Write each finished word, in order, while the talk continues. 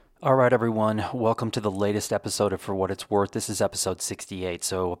All right, everyone. Welcome to the latest episode of For What It's Worth. This is episode 68.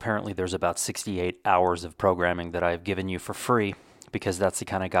 So apparently there's about 68 hours of programming that I've given you for free because that's the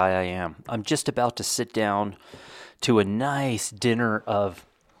kind of guy I am. I'm just about to sit down to a nice dinner of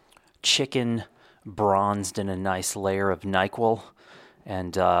chicken bronzed in a nice layer of NyQuil.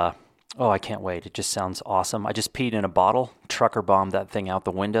 And, I can't wait. It just sounds awesome. I just peed in a bottle, trucker bombed that thing out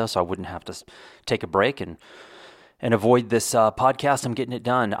the window so I wouldn't have to take a break and avoid this podcast. I'm getting it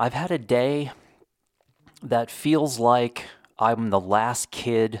done. I've had a day that feels like I'm the last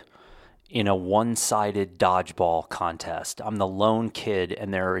kid in a one-sided dodgeball contest. I'm the lone kid,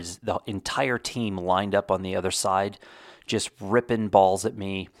 and there is the entire team lined up on the other side, just ripping balls at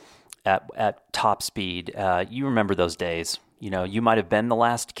me at top speed. You remember those days. You know, you might have been the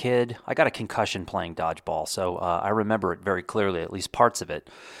last kid. I got a concussion playing dodgeball, so I remember it very clearly, at least parts of it.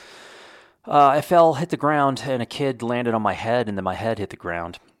 I fell, hit the ground, and a kid landed on my head, and then my head hit the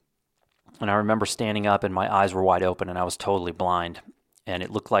ground. And I remember standing up, and my eyes were wide open, and I was totally blind. And it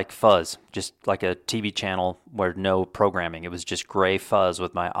looked like fuzz, just like a TV channel where no programming. It was just gray fuzz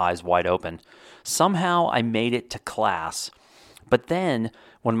with my eyes wide open. Somehow I made it to class. But then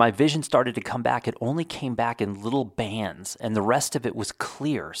when my vision started to come back, it only came back in little bands, and the rest of it was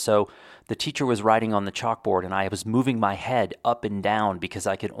clear. So the teacher was writing on the chalkboard, and I was moving my head up and down because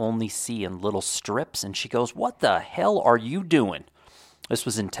I could only see in little strips. And she goes, "What the hell are you doing?" This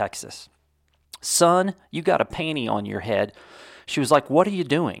was in Texas. "Son, you got a panty on your head." She was like, "What are you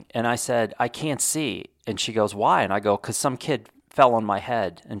doing?" And I said, "I can't see." And she goes, "Why?" And I go, "'Cause some kid fell on my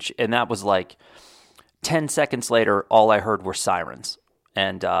head." And that was like 10 seconds later, all I heard were sirens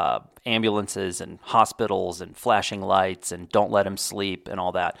and ambulances and hospitals and flashing lights and don't let him sleep and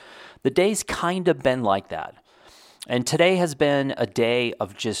all that. The day's kind of been like that. And today has been a day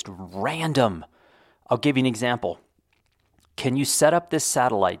of just random. I'll give you an example. Can you set up this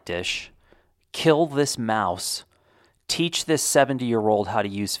satellite dish, kill this mouse, teach this 70-year-old how to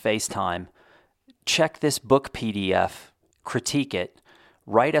use FaceTime, check this book PDF, critique it,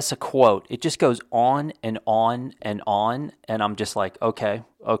 write us a quote? It just goes on and on and on, and I'm just like, okay.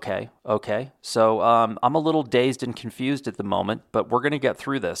 So I'm a little dazed and confused at the moment, but we're going to get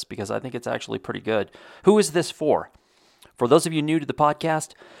through this because I think it's actually pretty good. Who is this for? For those of you new to the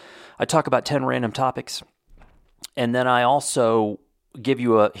podcast, I talk about 10 random topics, and then I also give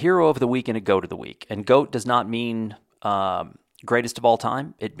you a hero of the week and a goat of the week. And goat does not mean greatest of all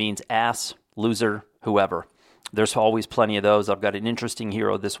time. It means ass, loser, whoever. There's always plenty of those. I've got an interesting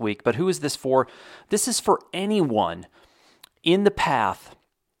hero this week. But who is this for? This is for anyone in the path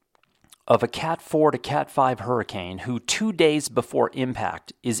of a Cat 4 to Cat 5 hurricane who 2 days before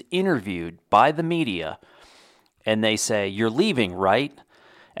impact is interviewed by the media and they say, "You're leaving, right?"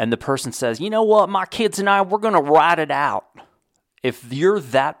 And the person says, "You know what? My kids and I, we're going to ride it out." If you're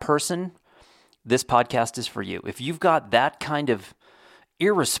that person, this podcast is for you. If you've got that kind of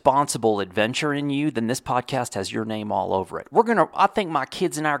irresponsible adventure in you, then this podcast has your name all over it. I think my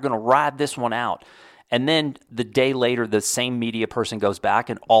kids and I are going to ride this one out. And then the day later, the same media person goes back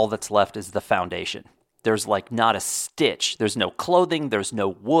and all that's left is the foundation. There's like not a stitch. There's no clothing. There's no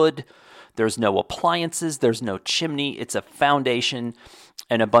wood. There's no appliances. There's no chimney. It's a foundation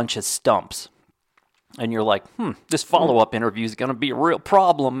and a bunch of stumps. And you're like, this follow-up interview is going to be a real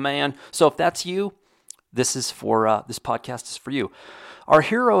problem, man. So if that's you, this podcast is for you. Our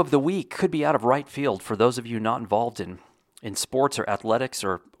hero of the week could be out of right field for those of you not involved in sports or athletics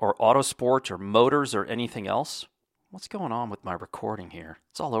or auto sport or motors or anything else. What's going on with my recording here?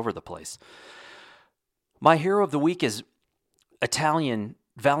 It's all over the place. My hero of the week is Italian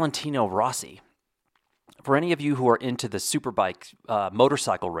Valentino Rossi. For any of you who are into the superbike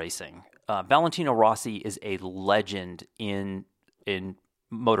motorcycle racing, Valentino Rossi is a legend in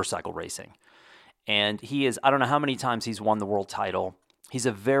motorcycle racing. And he is, I don't know how many times he's won the world title. He's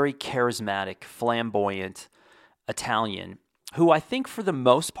a very charismatic, flamboyant Italian who I think for the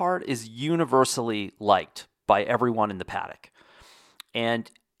most part is universally liked by everyone in the paddock. And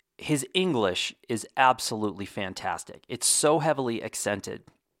his English is absolutely fantastic. It's so heavily accented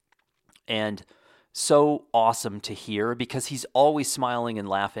and so awesome to hear because he's always smiling and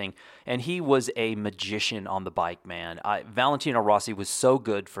laughing. And he was a magician on the bike, man. Valentino Rossi was so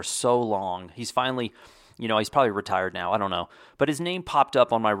good for so long. He's finally... he's probably retired now. I don't know. But his name popped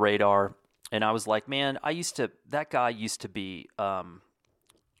up on my radar, and I was like, man, that guy used to be,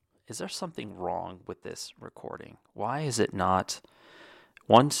 is there something wrong with this recording? Why is it not?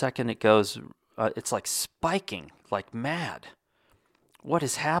 1 second it goes, it's like spiking, like mad. What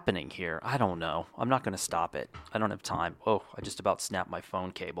is happening here? I don't know. I'm not going to stop it. I don't have time. Oh, I just about snapped my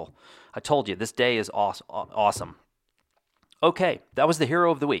phone cable. I told you, this day is awesome. Okay, that was the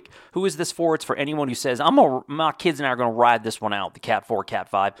hero of the week. Who is this for? It's for anyone who says, my kids and I are going to ride this one out, the Cat 4, Cat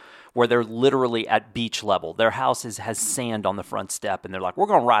 5, where they're literally at beach level. Their house has sand on the front step, and they're like, we're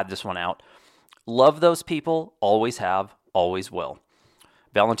going to ride this one out. Love those people, always have, always will.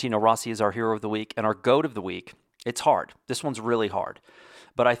 Valentino Rossi is our hero of the week, and our GOAT of the week, it's hard. This one's really hard.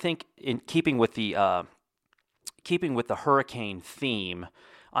 But I think in keeping with the hurricane theme,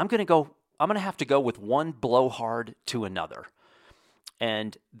 I'm going to have to go with one blowhard to another.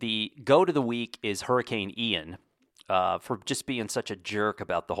 And the GOAT of the week is Hurricane Ian for just being such a jerk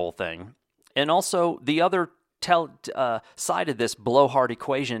about the whole thing. And also the other side of this blowhard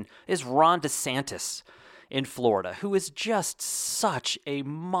equation is Ron DeSantis in Florida, who is just such a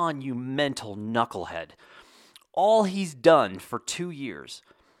monumental knucklehead. All he's done for 2 years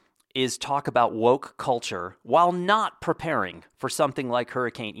is talk about woke culture while not preparing for something like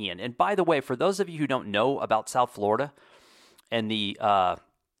Hurricane Ian. And by the way, for those of you who don't know about South Florida and the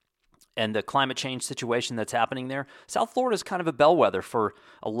climate change situation that's happening there, South Florida is kind of a bellwether for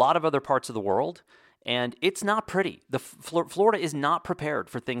a lot of other parts of the world, and it's not pretty. Florida is not prepared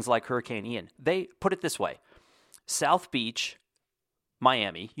for things like Hurricane Ian. They put it this way: South Beach,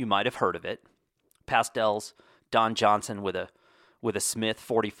 Miami, you might have heard of it. Pastels, Don Johnson with a Smith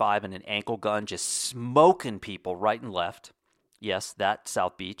 45 and an ankle gun, just smoking people right and left. Yes, that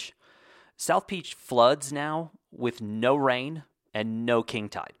South Beach. South Beach floods now with no rain and no king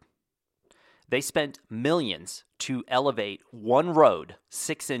tide. They spent millions to elevate one road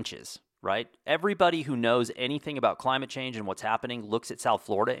 6 inches, right? Everybody who knows anything about climate change and what's happening looks at South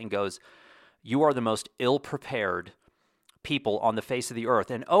Florida and goes, you are the most ill-prepared people on the face of the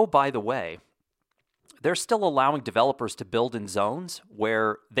earth. And oh, by the way, they're still allowing developers to build in zones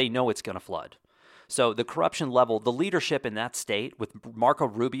where they know it's going to flood. So the corruption level, the leadership in that state with Marco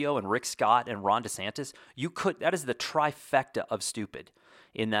Rubio and Rick Scott and Ron DeSantis, that is the trifecta of stupid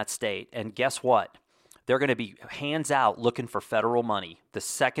in that state. And guess what? They're going to be hands out looking for federal money the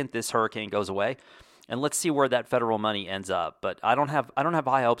second this hurricane goes away. And let's see where that federal money ends up. But I don't have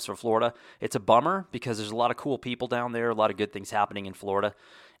high hopes for Florida. It's a bummer because there's a lot of cool people down there, a lot of good things happening in Florida.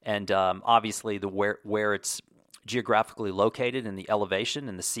 And obviously, where it's geographically located and the elevation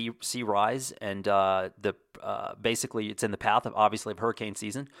and the sea rise, and basically it's in the path of hurricane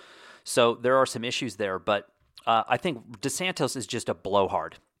season. So there are some issues there. But I think DeSantis is just a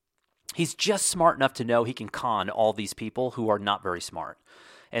blowhard. He's just smart enough to know he can con all these people who are not very smart.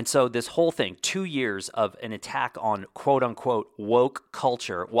 And so this whole thing, 2 years of an attack on quote-unquote woke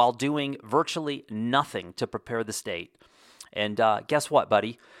culture while doing virtually nothing to prepare the state. And guess what,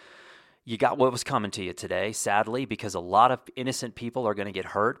 buddy? You got what was coming to you today, sadly, because a lot of innocent people are going to get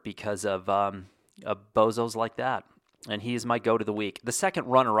hurt because of bozos like that. And he is my GOAT of the week. The second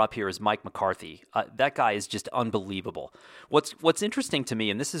runner-up here is Mike McCarthy. That guy is just unbelievable. What's interesting to me,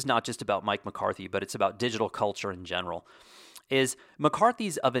 and this is not just about Mike McCarthy, but it's about digital culture in general, is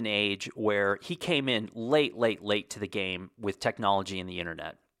McCarthy's of an age where he came in late to the game with technology and the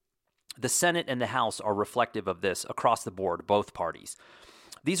internet. The Senate and the House are reflective of this across the board, both parties.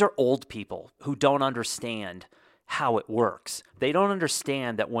 These are old people who don't understand how it works. They don't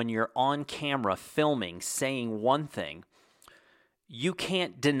understand that when you're on camera filming, saying one thing, you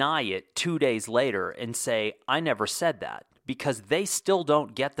can't deny it 2 days later and say, I never said that, because they still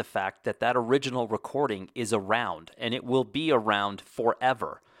don't get the fact that that original recording is around and it will be around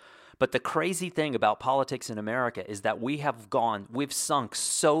forever. But the crazy thing about politics in America is that we've sunk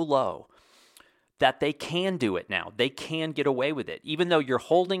so low that they can do it now. They can get away with it. Even though you're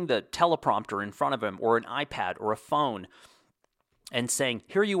holding the teleprompter in front of them or an iPad or a phone and saying,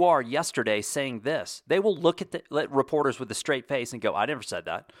 here you are yesterday saying this, they will look at reporters with a straight face and go, I never said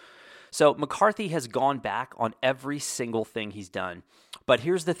that. So McCarthy has gone back on every single thing he's done. But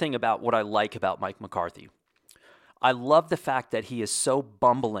here's the thing about what I like about Mike McCarthy. I love the fact that he is so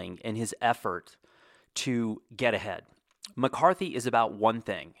bumbling in his effort to get ahead. McCarthy is about one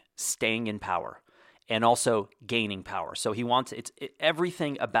thing, staying in power and also gaining power. So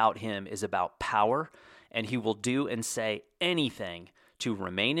everything about him is about power, and he will do and say anything to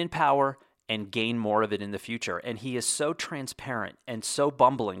remain in power and gain more of it in the future. And he is so transparent and so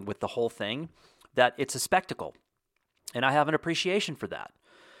bumbling with the whole thing that it's a spectacle. And I have an appreciation for that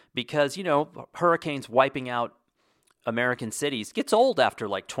because, hurricanes wiping out American cities gets old after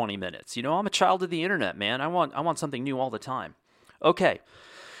like 20 minutes. I'm a child of the internet, man. I want something new all the time. Okay.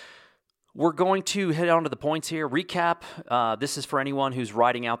 We're going to head on to the points here. Recap. This is for anyone who's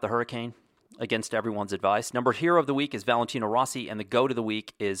riding out the hurricane against everyone's advice. Hero of the week is Valentino Rossi, and the GOAT of the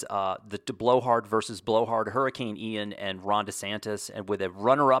week is the blowhard versus blowhard Hurricane Ian and Ron DeSantis, and with a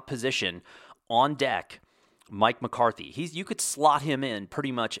runner-up position on deck Mike McCarthy. You could slot him in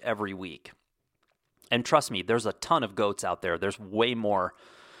pretty much every week. And trust me, there's a ton of goats out there. There's way more.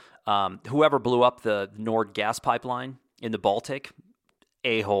 Whoever blew up the Nord gas pipeline in the Baltic,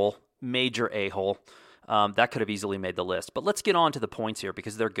 a-hole, major a-hole. That could have easily made the list. But let's get on to the points here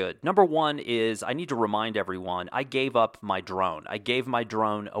because they're good. Number one is I need to remind everyone I gave up my drone. I gave my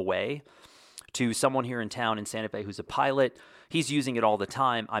drone away to someone here in town in Santa Fe who's a pilot. He's using it all the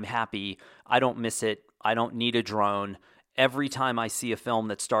time. I'm happy. I don't miss it. I don't need a drone. Every time I see a film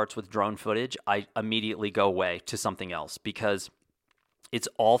that starts with drone footage, I immediately go away to something else because it's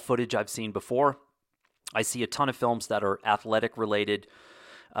all footage I've seen before. I see a ton of films that are athletic related.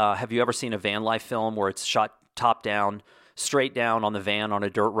 Have you ever seen a van life film where it's shot top down, straight down on the van on a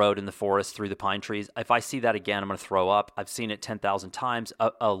dirt road in the forest through the pine trees? If I see that again, I'm going to throw up. I've seen it 10,000 times.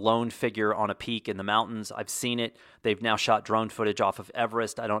 A lone figure on a peak in the mountains, I've seen it. They've now shot drone footage off of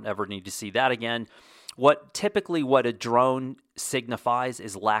Everest. I don't ever need to see that again. What a drone signifies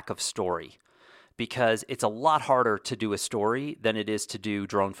is lack of story, because it's a lot harder to do a story than it is to do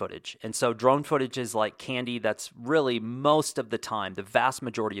drone footage. And so drone footage is like candy that's really most of the time, the vast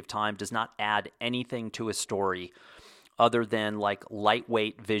majority of time, does not add anything to a story other than like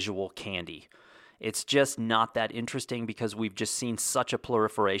lightweight visual candy. It's just not that interesting because we've just seen such a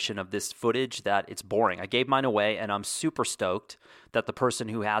proliferation of this footage that it's boring. I gave mine away and I'm super stoked that the person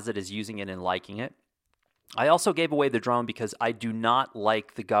who has it is using it and liking it. I also gave away the drone because I do not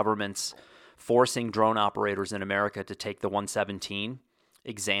like the government's forcing drone operators in America to take the 117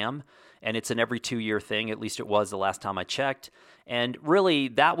 exam. And it's an every 2-year thing. At least it was the last time I checked. And really,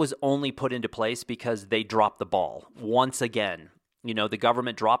 that was only put into place because they dropped the ball once again. You know, the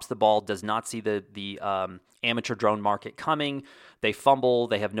government drops the ball, does not see the amateur drone market coming. They fumble.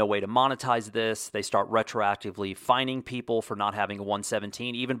 They have no way to monetize this. They start retroactively fining people for not having a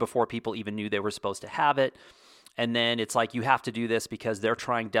 117, even before people even knew they were supposed to have it. And then it's like, you have to do this because they're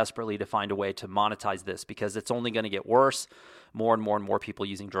trying desperately to find a way to monetize this because it's only going to get worse. More and more and more people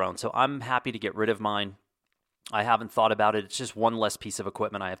using drones. So I'm happy to get rid of mine. I haven't thought about it. It's just one less piece of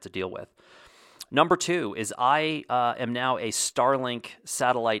equipment I have to deal with. Number two is I am now a Starlink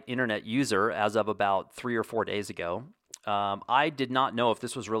satellite internet user as of about 3 or 4 days ago. I did not know if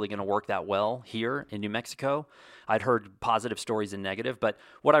this was really going to work that well here in New Mexico. I'd heard positive stories and negative, but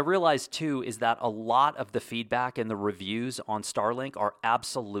what I realized too is that a lot of the feedback and the reviews on Starlink are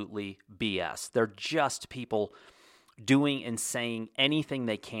absolutely BS. They're just people doing and saying anything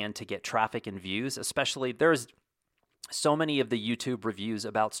they can to get traffic and views, especially there's so many of the YouTube reviews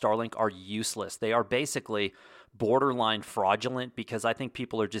about Starlink are useless. They are basically borderline fraudulent because I think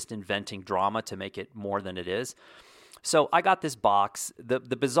people are just inventing drama to make it more than it is. So I got this box. The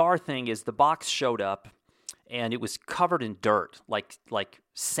bizarre thing is the box showed up and it was covered in dirt, like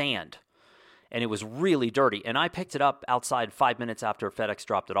sand. And it was really dirty. And I picked it up outside 5 minutes after FedEx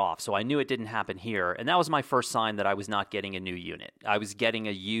dropped it off. So I knew it didn't happen here. And that was my first sign that I was not getting a new unit. I was getting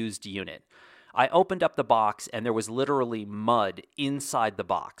a used unit. I opened up the box and there was literally mud inside the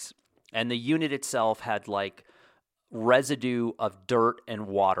box. And the unit itself had like residue of dirt and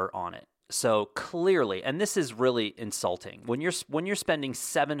water on it. So clearly, and this is really insulting, when you're spending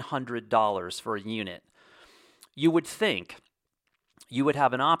 $700 for a unit, you would think you would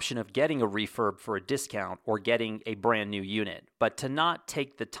have an option of getting a refurb for a discount or getting a brand new unit. But to not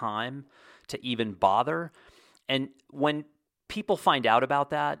take the time to even bother, and when people find out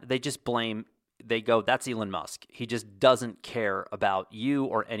about that, they just blame, they go, that's Elon Musk. He just doesn't care about you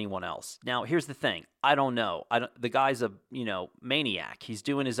or anyone else. Now, here's the thing. I don't know. The guy's a, maniac. He's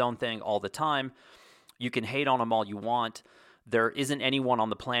doing his own thing all the time. You can hate on him all you want. There isn't anyone on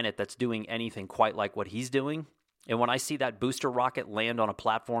the planet that's doing anything quite like what he's doing. And when I see that booster rocket land on a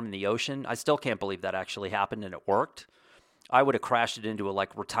platform in the ocean, I still can't believe that actually happened and it worked. I would have crashed it into a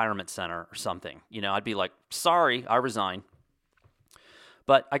retirement center or something. I'd be like, sorry, I resign.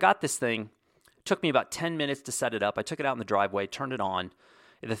 But I got this thing. It took me about 10 minutes to set it up. I took it out in the driveway, turned it on.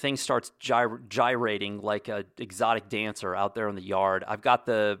 The thing starts gyrating like an exotic dancer out there in the yard. I've got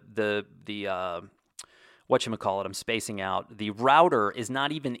the whatchamacallit, I'm spacing out. The router is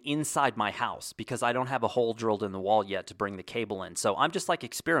not even inside my house because I don't have a hole drilled in the wall yet to bring the cable in. So I'm just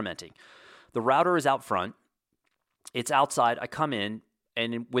experimenting. The router is out front. It's outside. I come in,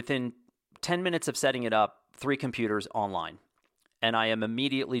 and within 10 minutes of setting it up, 3 computers online. And I am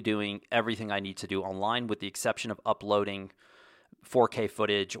immediately doing everything I need to do online with the exception of uploading 4K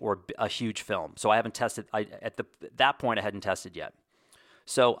footage or a huge film. So I haven't tested. At that point, I hadn't tested yet.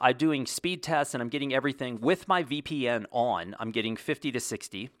 So I'm doing speed tests and I'm getting everything with my VPN on. I'm getting 50 to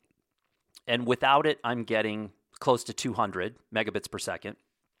 60. And without it, I'm getting close to 200 megabits per second,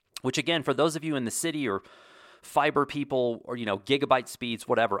 which again, for those of you in the city or fiber people or, gigabyte speeds,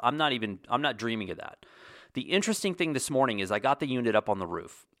 whatever. I'm not dreaming of that. The interesting thing this morning is I got the unit up on the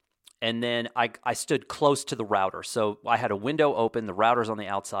roof, and then I stood close to the router. So I had a window open, the router's on the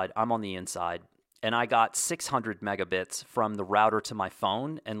outside, I'm on the inside, and I got 600 megabits from the router to my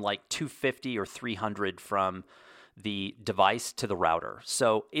phone and like 250 or 300 from the device to the router.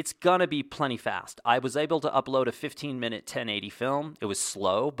 So it's going to be plenty fast. I was able to upload a 15-minute 1080 film. It was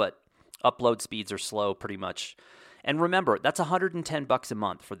slow, but upload speeds are slow pretty much. And remember, that's $110 a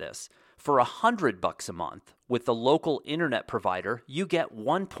month for this. For $100 a month with the local internet provider, you get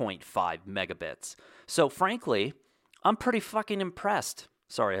 1.5 megabits. So frankly, I'm pretty fucking impressed.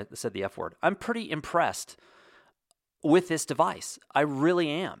 Sorry, I said the F word. I'm pretty impressed with this device. I really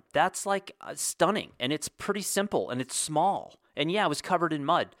am. That's like stunning, and it's pretty simple, and it's small. And yeah, it was covered in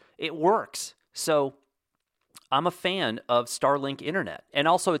mud. It works. So I'm a fan of Starlink internet. And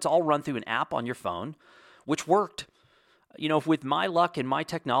also, it's all run through an app on your phone, which worked. With my luck and my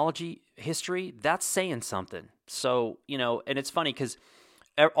technology history, that's saying something. So, and it's funny because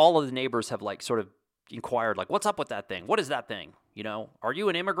all of the neighbors have like sort of inquired, like, what's up with that thing? What is that thing? Are you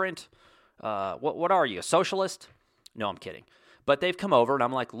an immigrant? What are you, a socialist? No, I'm kidding. But they've come over and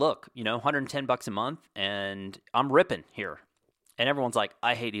I'm like, look, $110 a month and I'm ripping here. And everyone's like,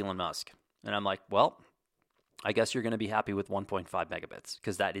 I hate Elon Musk. And I'm like, well, I guess you're going to be happy with 1.5 megabits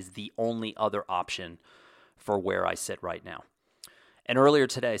because that is the only other option for where I sit right now. And earlier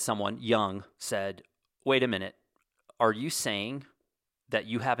today, someone young said, wait a minute, are you saying that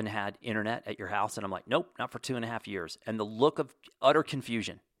you haven't had internet at your house? And I'm like, nope, not for 2.5 years. And the look of utter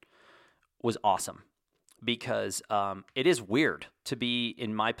confusion was awesome because it is weird to be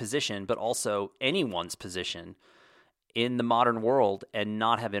in my position, but also anyone's position in the modern world and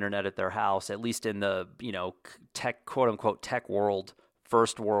not have internet at their house, at least in the, tech, quote unquote, tech world,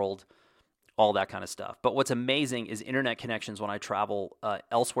 first world, all that kind of stuff. But what's amazing is internet connections when I travel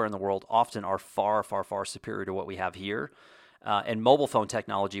elsewhere in the world often are far, far, far superior to what we have here. And mobile phone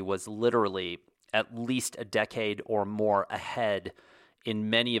technology was literally at least a decade or more ahead in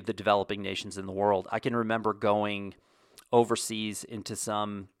many of the developing nations in the world. I can remember going overseas into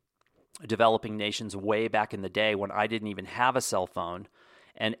some developing nations way back in the day when I didn't even have a cell phone,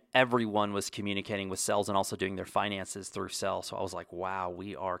 and everyone was communicating with cells and also doing their finances through cells. So I was like, wow,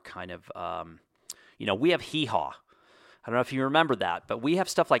 we are kind of, we have Hee Haw. I don't know if you remember that, but we have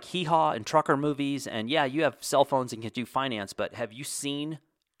stuff like Hee Haw and trucker movies. And yeah, you have cell phones and can do finance, but have you seen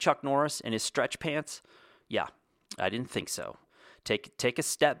Chuck Norris in his stretch pants? Yeah, I didn't think so. Take a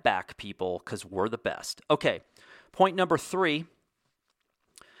step back, people, because we're the best. Okay, point number 3.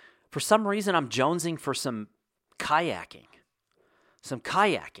 For some reason, I'm jonesing for some kayaking.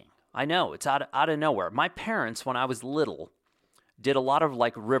 I know, it's out of nowhere. My parents, when I was little, did a lot of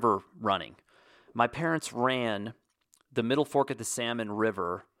like river running. My parents ran the Middle Fork of the Salmon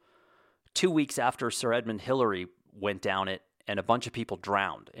River 2 weeks after Sir Edmund Hillary went down it and a bunch of people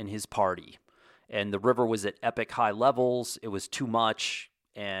drowned in his party. And the river was at epic high levels. It was too much,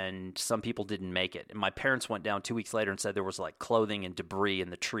 and some people didn't make it. And my parents went down 2 weeks later and said there was like clothing and debris in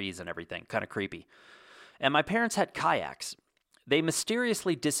the trees and everything. Kind of creepy. And my parents had kayaks. They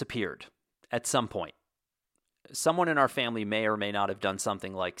mysteriously disappeared at some point. Someone in our family may or may not have done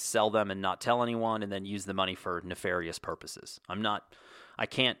something like sell them and not tell anyone and then use the money for nefarious purposes. I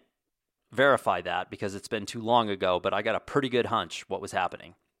can't verify that because it's been too long ago, but I got a pretty good hunch what was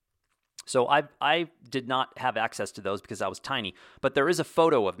happening. So I did not have access to those because I was tiny, but there is a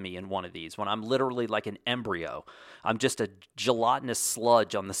photo of me in one of these when I'm literally like an embryo. I'm just a gelatinous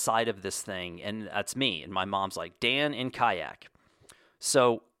sludge on the side of this thing, and that's me. And my mom's like, Dan in kayak.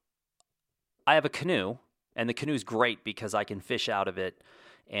 So I have a canoe, and the canoe's great because I can fish out of it,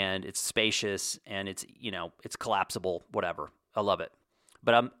 and it's spacious, and it's collapsible, whatever. I love it.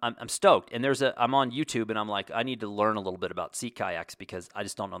 But I'm stoked, and I'm on YouTube, and I'm like, I need to learn a little bit about sea kayaks because I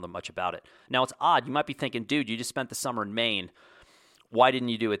just don't know much about it. Now, it's odd. You might be thinking, dude, you just spent the summer in Maine. Why didn't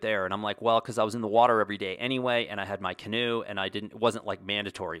you do it there? And I'm like, well, because I was in the water every day anyway, and I had my canoe, and it wasn't like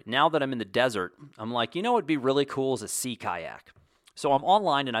mandatory. Now that I'm in the desert, I'm like, what would be really cool is a sea kayak. So I'm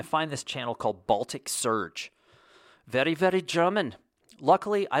online, and I find this channel called Baltic Surge. Very, very German.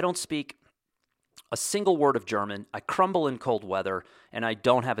 Luckily, I don't speak a single word of German. I crumble in cold weather, and I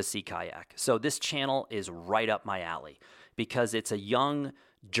don't have a sea kayak. So this channel is right up my alley because it's a young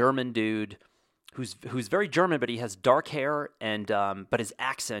German dude who's very German, but he has dark hair, and but his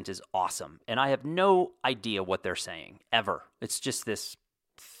accent is awesome. And I have no idea what they're saying ever. It's just this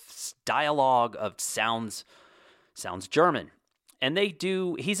dialogue of sounds German. And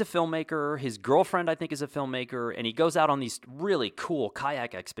he's a filmmaker. His girlfriend, I think, is a filmmaker, and he goes out on these really cool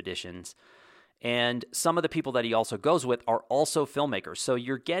kayak expeditions. And some of the people that he also goes with are also filmmakers. So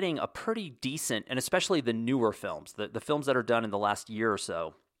you're getting a pretty decent, and especially the newer films, the films that are done in the last year or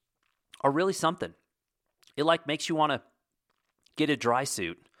so, are really something. It like makes you want to get a dry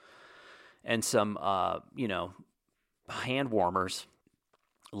suit and some, hand warmers,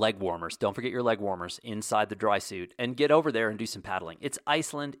 leg warmers. Don't forget your leg warmers inside the dry suit and get over there and do some paddling. It's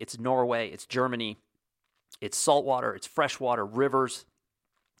Iceland, it's Norway, it's Germany, it's saltwater, it's freshwater, rivers.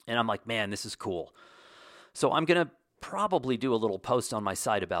 And I'm like, man, this is cool. So I'm going to probably do a little post on my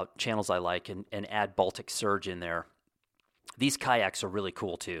site about channels I like and add Baltic Surge in there. These kayaks are really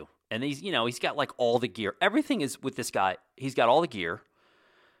cool too. And these, he's got like all the gear. Everything is with this guy. He's got all the gear.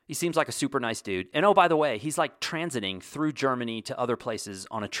 He seems like a super nice dude. And oh, by the way, he's like transiting through Germany to other places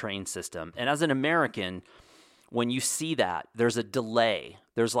on a train system. And as an American, when you see that, there's a delay.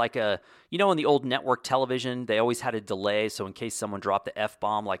 There's like in the old network television, they always had a delay. So in case someone dropped the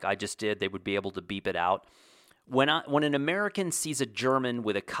F-bomb like I just did, they would be able to beep it out. When an American sees a German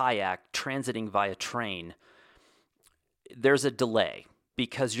with a kayak transiting via train, there's a delay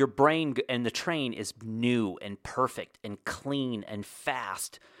because your brain and the train is new and perfect and clean and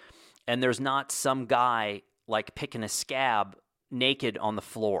fast. And there's not some guy like picking a scab naked on the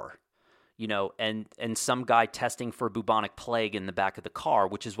floor. And some guy testing for bubonic plague in the back of the car,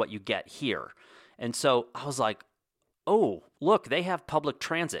 which is what you get here. And so I was like, oh, look, they have public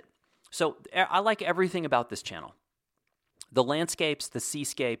transit. So I like everything about this channel. The landscapes, the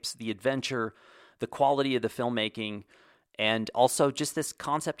seascapes, the adventure, the quality of the filmmaking, and also just this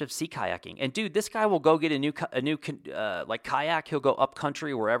concept of sea kayaking. And dude, this guy will go get a new kayak. He'll go up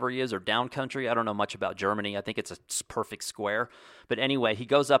country wherever he is or down country. I don't know much about Germany. I think it's a perfect square. But anyway, he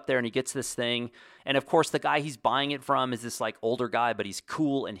goes up there and he gets this thing. And of course, the guy he's buying it from is this like older guy, but he's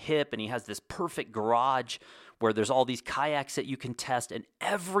cool and hip. And he has this perfect garage where there's all these kayaks that you can test. And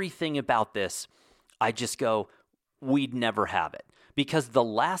everything about this, I just go, we'd never have it. Because the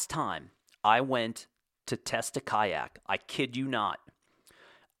last time I went to test a kayak, I kid you not,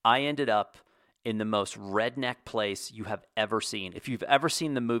 I ended up in the most redneck place you have ever seen. If you've ever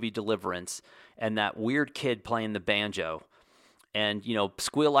seen the movie Deliverance and that weird kid playing the banjo and,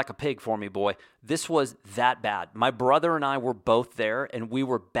 squeal like a pig for me, boy, this was that bad. My brother and I were both there and we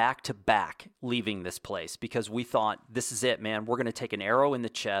were back to back leaving this place because we thought, this is it, man. We're going to take an arrow in the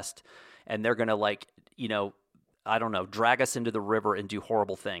chest and they're going to drag us into the river and do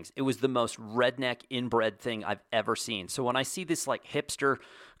horrible things. It was the most redneck inbred thing I've ever seen. So when I see this like hipster,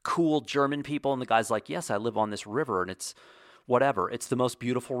 cool German people and the guy's like, yes, I live on this river and it's whatever. It's the most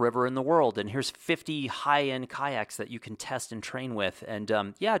beautiful river in the world. And here's 50 high-end kayaks that you can test and train with. And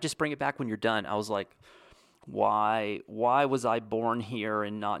just bring it back when you're done. I was like, why was I born here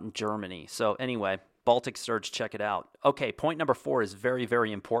and not in Germany? So anyway, Baltic Surge, check it out. Okay, point number 4 is very,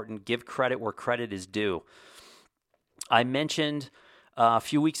 very important. Give credit where credit is due. I mentioned a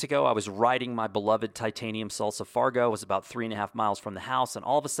few weeks ago I was riding my beloved Titanium Salsa Fargo. It was about 3.5 miles from the house, and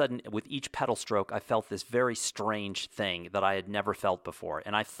all of a sudden, with each pedal stroke, I felt this very strange thing that I had never felt before.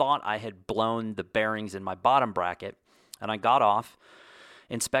 And I thought I had blown the bearings in my bottom bracket, and I got off,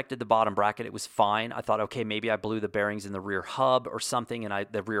 inspected the bottom bracket. It was fine. I thought, okay, maybe I blew the bearings in the rear hub or something, and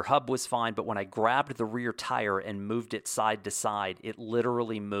the rear hub was fine. But when I grabbed the rear tire and moved it side to side, it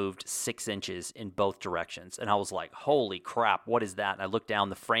literally moved 6 inches in both directions. And I was like, holy crap, what is that? And I looked down,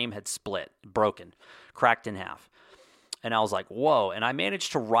 the frame had split, broken, cracked in half. And I was like, whoa. And I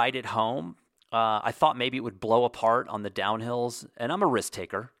managed to ride it home. I thought maybe it would blow apart on the downhills, and I'm a risk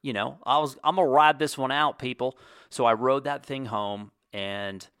taker. I'm going to ride this one out, people. So I rode that thing home.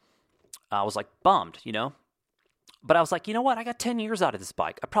 And I was like bummed, But I was like, you know what? I got 10 years out of this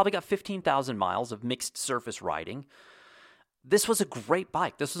bike. I probably got 15,000 miles of mixed surface riding. This was a great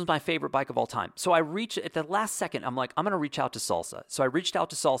bike. This was my favorite bike of all time. So I reached, at the last second, I'm like, I'm going to reach out to Salsa. So I reached out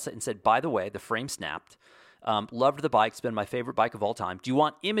to Salsa and said, by the way, the frame snapped. Loved the bike. It's been my favorite bike of all time. Do you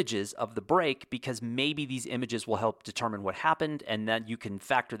want images of the brake? Because maybe these images will help determine what happened, and then you can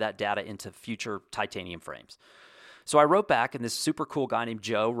factor that data into future titanium frames. So I wrote back, and this super cool guy named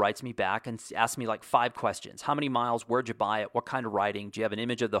Joe writes me back and asks me like 5 questions. How many miles? Where'd you buy it? What kind of riding? Do you have an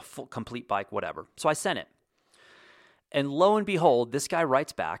image of the full, complete bike? Whatever. So I sent it. And lo and behold, this guy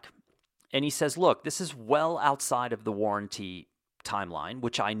writes back, and he says, look, this is well outside of the warranty timeline,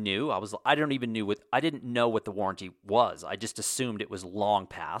 which I knew. I didn't know what the warranty was. I just assumed it was long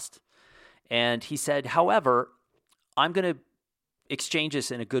past. And he said, however, I'm going to exchange this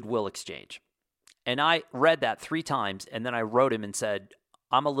in a goodwill exchange. And I read that 3 times, and then I wrote him and said,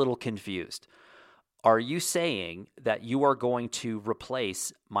 I'm a little confused. Are you saying that you are going to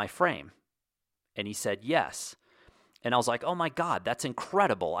replace my frame? And he said, yes. And I was like, oh my God, that's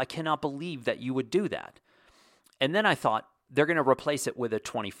incredible. I cannot believe that you would do that. And then I thought, they're going to replace it with a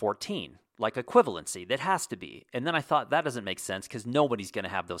 2014, like equivalency. That has to be. And then I thought, that doesn't make sense because nobody's going to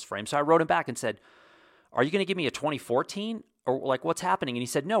have those frames. So I wrote him back and said, are you going to give me a 2014? Or like, what's happening? And he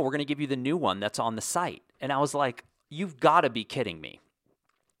said, no, we're going to give you the new one that's on the site. And I was like, you've got to be kidding me.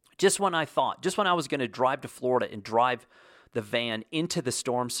 Just when I was going to drive to Florida and drive the van into the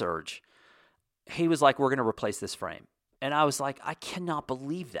storm surge, he was like, we're going to replace this frame. And I was like, I cannot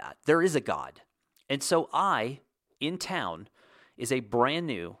believe that. There is a God. And so in town, is a brand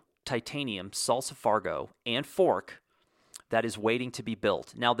new titanium Salsa Fargo and fork that is waiting to be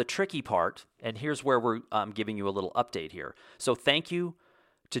built. Now, the tricky part, and here's where we're giving you a little update here. So thank you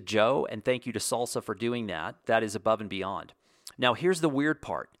to Joe and thank you to Salsa for doing that. That is above and beyond. Now, here's the weird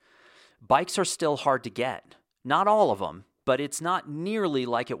part. Bikes are still hard to get. Not all of them, but it's not nearly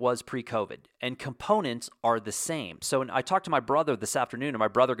like it was pre-COVID. And components are the same. So I talked to my brother this afternoon, and my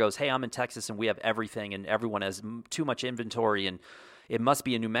brother goes, hey, I'm in Texas, and we have everything, and everyone has too much inventory, and it must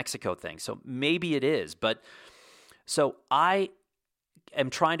be a New Mexico thing. So maybe it is. But so I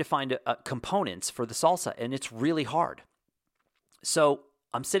am trying to find components for the Salsa, and it's really hard. So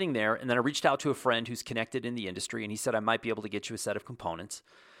I'm sitting there, and then I reached out to a friend who's connected in the industry, and he said, I might be able to get you a set of components.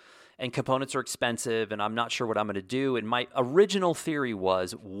 And components are expensive, and I'm not sure what I'm going to do. And my original theory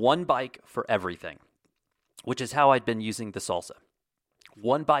was one bike for everything, which is how I'd been using the Salsa.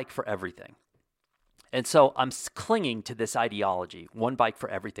 One bike for everything. And so I'm clinging to this ideology, one bike for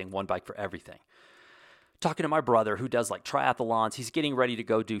everything, one bike for everything. Talking to my brother who does like triathlons, he's getting ready to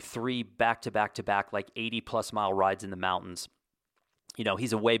go do 3 back-to-back-to-back, like 80-plus mile rides in the mountains. You know,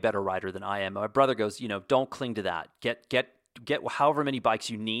 he's a way better rider than I am. My brother goes, don't cling to that. Get however many bikes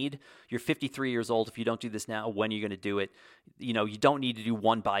you need. You're 53 years old. If you don't do this now, when are you going to do it? You don't need to do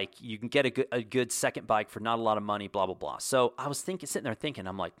one bike. You can get a good second bike for not a lot of money, blah, blah, blah. So I was sitting there thinking,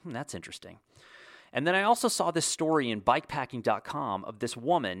 I'm like, that's interesting. And then I also saw this story in bikepacking.com of this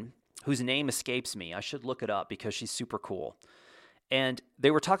woman whose name escapes me. I should look it up because she's super cool. And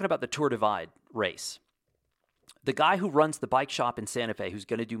they were talking about the Tour Divide race. The guy who runs the bike shop in Santa Fe, who's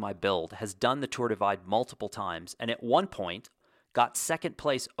going to do my build, has done the Tour Divide multiple times, and at one point got second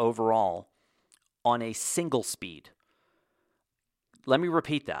place overall on a single speed. Let me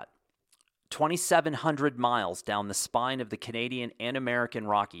repeat that. 2,700 miles down the spine of the Canadian and American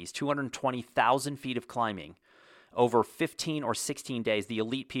Rockies, 220,000 feet of climbing over 15 or 16 days. The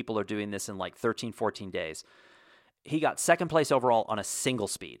elite people are doing this in like 13, 14 days. He got second place overall on a single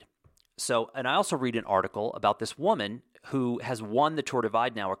speed. So, and I also read an article about this woman who has won the Tour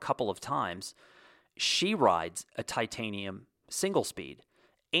Divide now a couple of times. She rides a titanium single speed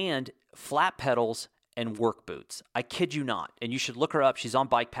and flat pedals and work boots. I kid you not. And you should look her up. She's on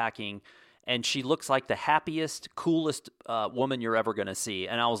Bikepacking, and she looks like the happiest, coolest woman you're ever going to see.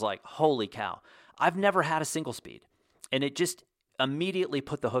 And I was like, holy cow. I've never had a single speed. And it just immediately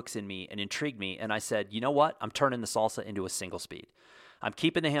put the hooks in me and intrigued me. And I said, you know what? I'm turning the Salsa into a single speed. I'm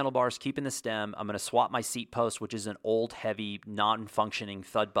keeping the handlebars, keeping the stem. I'm going to swap my seat post, which is an old, heavy, non-functioning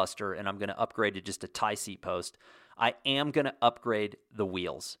thud buster, and I'm going to upgrade to just a tie seat post. I am going to upgrade the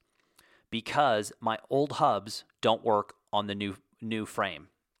wheels because my old hubs don't work on the new frame.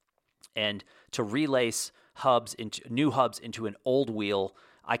 And to relace new hubs into an old wheel,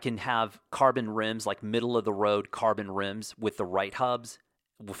 I can have carbon rims, like middle-of-the-road carbon rims with the right hubs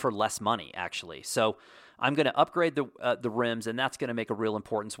for less money, actually. So I'm going to upgrade the rims, and that's going to make a real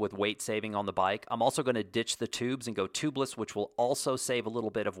importance with weight saving on the bike. I'm also going to ditch the tubes and go tubeless, which will also save a little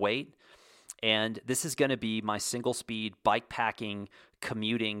bit of weight. And this is going to be my single-speed bike packing,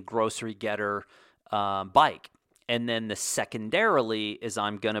 commuting, grocery getter bike. And then the secondarily is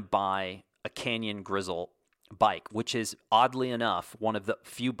I'm going to buy a Canyon Grizzle bike, which is oddly enough one of the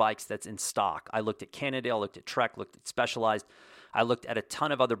few bikes that's in stock. I looked at Cannondale, looked at Trek, looked at Specialized. I looked at a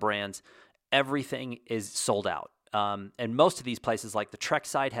ton of other brands. Everything is sold out. And most of these places, like the Trek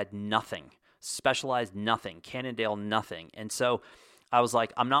side, had nothing. Specialized, nothing. Cannondale, nothing. And so I was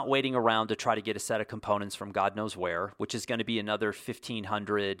like, I'm not waiting around to try to get a set of components from God knows where, which is going to be another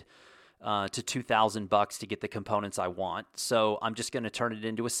 $1,500 to $2,000 to get the components I want. So I'm just going to turn it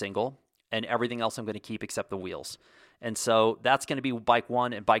into a single, and everything else I'm going to keep except the wheels. And so that's going to be bike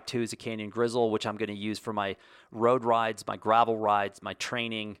one, and bike two is a Canyon Grizzle, which I'm going to use for my road rides, my gravel rides, my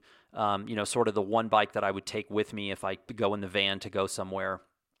training, sort of the one bike that I would take with me if I go in the van to go somewhere.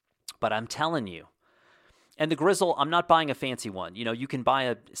 But I'm telling you, and the Grizzle, I'm not buying a fancy one. You can buy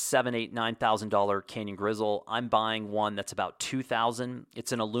a $7,000, $8,000, $9,000 Canyon Grizzle. I'm buying one that's about $2,000.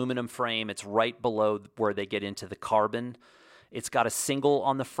 It's an aluminum frame. It's right below where they get into the carbon. It's got a single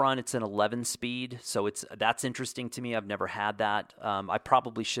on the front. It's an 11 speed, so that's interesting to me. I've never had that. I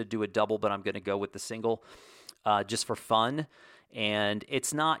probably should do a double, but I'm going to go with the single just for fun. And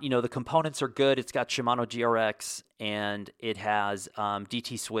it's not, the components are good. It's got Shimano GRX, and it has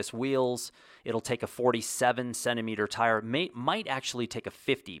DT Swiss wheels. It'll take a 47 centimeter tire. Might actually take a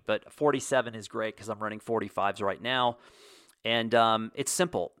 50, but 47 is great because I'm running 45s right now. And it's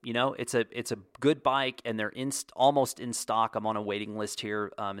simple, It's a good bike, and they're almost in stock. I'm on a waiting list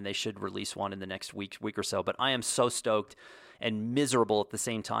here, and they should release one in the next week or so. But I am so stoked and miserable at the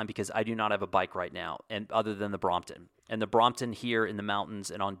same time because I do not have a bike right now, and other than the Brompton. And the Brompton here in the mountains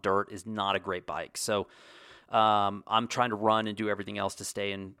and on dirt is not a great bike. So I'm trying to run and do everything else to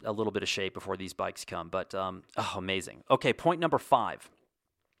stay in a little bit of shape before these bikes come. But amazing. Okay, point number 5.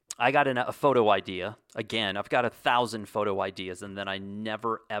 I got a photo idea. Again, I've got 1,000 photo ideas, and then I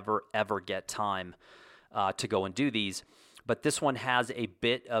never, ever, ever get time to go and do these. But this one has a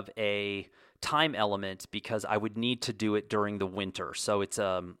bit of a time element because I would need to do it during the winter. So it's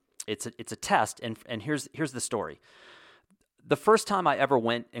a test, and here's the story. The first time I ever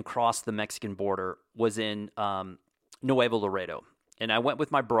went and crossed the Mexican border was in Nuevo Laredo. And I went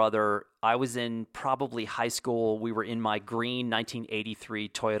with my brother. I was in probably high school. We were in my green 1983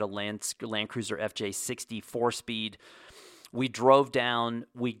 Toyota Land Cruiser FJ60 4-speed. We drove down.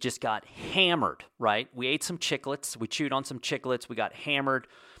 We just got hammered, right? We ate some chiclets. We chewed on some chiclets. We got hammered.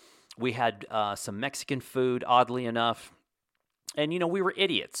 We had some Mexican food, oddly enough. And, we were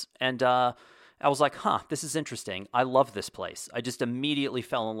idiots. And I was like, this is interesting. I love this place. I just immediately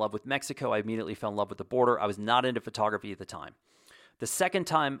fell in love with Mexico. I immediately fell in love with the border. I was not into photography at the time. The second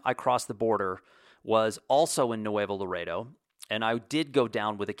time I crossed the border was also in Nuevo Laredo, and I did go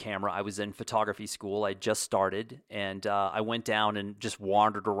down with a camera. I was in photography school. I just started, and I went down and just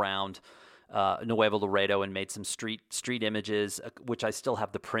wandered around Nuevo Laredo and made some street images, which I still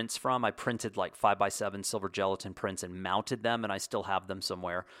have the prints from. I printed like 5x7 silver gelatin prints and mounted them, and I still have them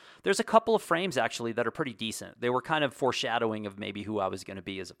somewhere. There's a couple of frames, actually, that are pretty decent. They were kind of foreshadowing of maybe who I was going to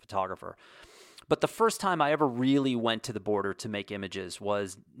be as a photographer. But the first time I ever really went to the border to make images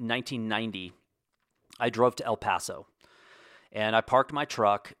was 1990. I drove to El Paso, and I parked my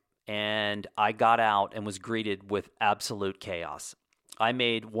truck, and I got out and was greeted with absolute chaos. I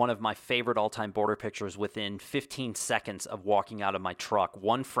made one of my favorite all-time border pictures within 15 seconds of walking out of my truck.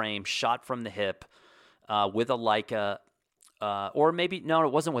 One frame, shot from the hip, with a Leica, or maybe, no,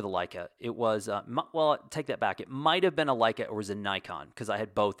 it wasn't with a Leica. It was, take that back. It might have been a Leica or it was a Nikon, because I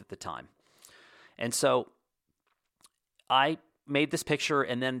had both at the time. And so I made this picture,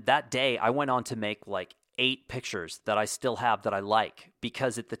 and then that day I went on to make like 8 pictures that I still have that I like,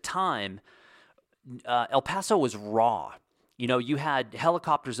 because at the time, El Paso was raw. You had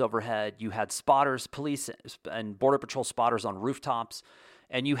helicopters overhead, you had spotters, police and Border Patrol spotters on rooftops,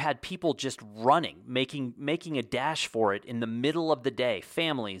 and you had people just running, making a dash for it in the middle of the day.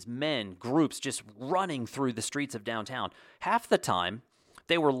 Families, men, groups just running through the streets of downtown. Half the time,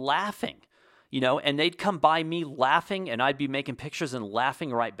 they were laughing. And they'd come by me laughing, and I'd be making pictures and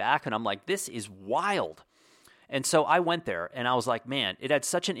laughing right back. And I'm like, this is wild. And so I went there, and I was like, man, it had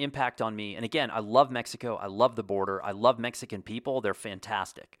such an impact on me. And again, I love Mexico. I love the border. I love Mexican people. They're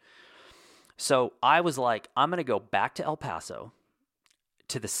fantastic. So I was like, I'm going to go back to El Paso,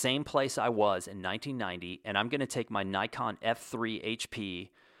 to the same place I was in 1990, and I'm going to take my Nikon F3 HP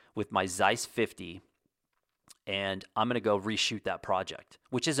with my Zeiss 50, and I'm going to go reshoot that project,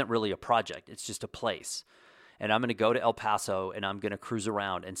 which isn't really a project. It's just a place. And I'm going to go to El Paso, and I'm going to cruise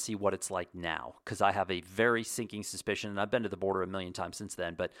around and see what it's like now, because I have a very sinking suspicion, and I've been to the border a million times since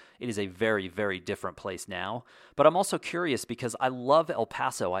then, but it is a very, very different place now. But I'm also curious because I love El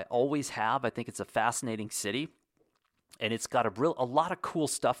Paso. I always have. I think it's a fascinating city, and it's got a lot of cool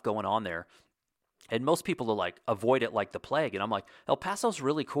stuff going on there. And most people are like, avoid it like the plague. And I'm like, El Paso's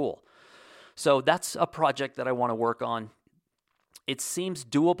really cool. So that's a project that I want to work on. It seems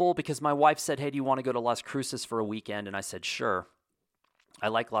doable because my wife said, hey, do you want to go to Las Cruces for a weekend? And I said, sure. I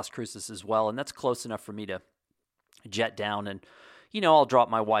like Las Cruces as well, and that's close enough for me to jet down. And, I'll drop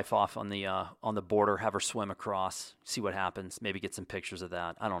my wife off on the border, have her swim across, see what happens, maybe get some pictures of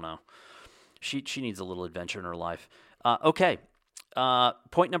that. I don't know. She needs a little adventure in her life. Okay.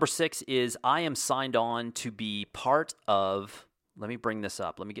 Point number 6 is I am signed on to be part of... Let me bring this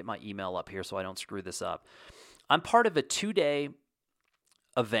up. Let me get my email up here so I don't screw this up. I'm part of a 2-day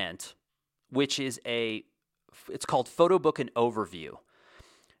event, which is it's called Photo Book and Overview.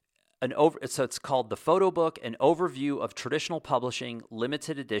 So it's called the Photo Book, an overview of traditional publishing,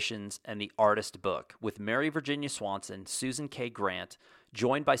 limited editions, and the artist book with Mary Virginia Swanson, Susan K. Grant,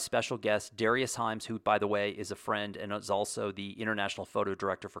 joined by special guest Darius Himes, who, by the way, is a friend and is also the international photo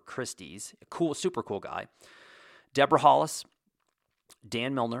director for Christie's. Cool, super cool guy. Deborah Hollis,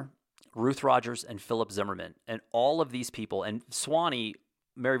 Dan Milner, Ruth Rogers, and Philip Zimmerman. And all of these people, and Swanee,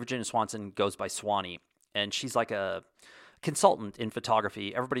 Mary Virginia Swanson goes by Swanee, and she's like a consultant in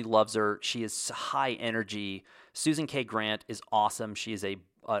photography. Everybody loves her. She is high energy. Susan K. Grant is awesome. She is an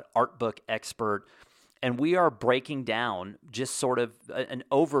art book expert. And we are breaking down just sort of an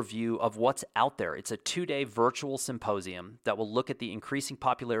overview of what's out there. It's a 2-day virtual symposium that will look at the increasing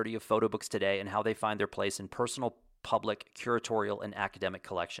popularity of photo books today and how they find their place in personal, public, curatorial, and academic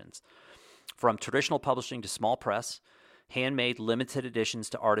collections. From traditional publishing to small press, handmade limited editions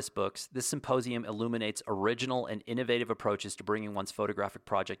to artist books, this symposium illuminates original and innovative approaches to bringing one's photographic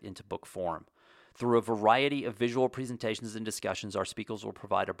project into book form. Through a variety of visual presentations and discussions, our speakers will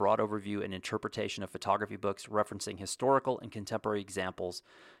provide a broad overview and interpretation of photography books, referencing historical and contemporary examples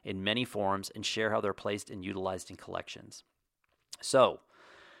in many forms, and share how they're placed and utilized in collections. So,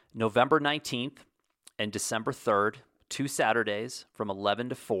 November 19th and December 3rd, 2 Saturdays from 11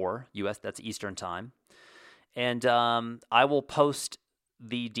 to 4, U.S., that's Eastern Time. And I will post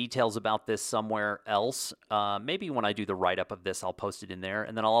the details about this somewhere else. Maybe when I do the write-up of this, I'll post it in there.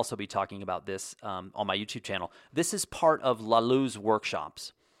 And then I'll also be talking about this on my YouTube channel. This is part of Lalou's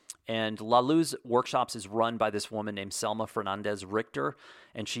workshops. And Lalou's workshops is run by this woman named Selma Fernandez Richter.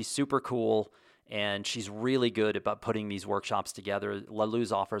 And she's super cool. And she's really good about putting these workshops together.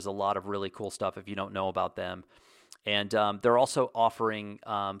 Lalou's offers a lot of really cool stuff if you don't know about them. And they're also offering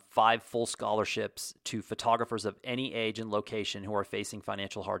 5 full scholarships to photographers of any age and location who are facing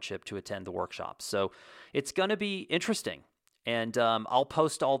financial hardship to attend the workshops. So it's going to be interesting. And I'll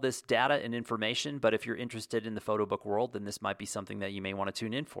post all this data and information, but if you're interested in the photo book world, then this might be something that you may want to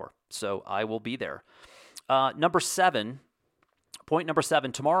tune in for. So I will be there. Point number 7,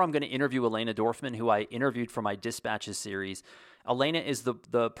 tomorrow I'm going to interview Elena Dorfman, who I interviewed for my Dispatches series. Elena is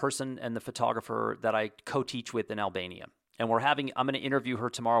the person and the photographer that I co-teach with in Albania. And I'm going to interview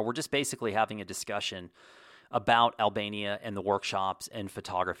her tomorrow. We're just basically having a discussion about Albania and the workshops and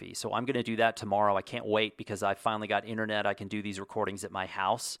photography. So I'm going to do that tomorrow. I can't wait because I finally got internet. I can do these recordings at my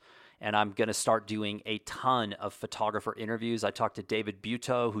house. And I'm going to start doing a ton of photographer interviews. I talked to David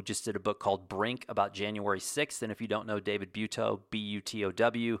Butow, who just did a book called Brink about January 6th. And if you don't know David Butow,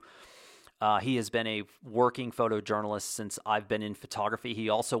 B-U-T-O-W, he has been a working photojournalist since I've been in photography. He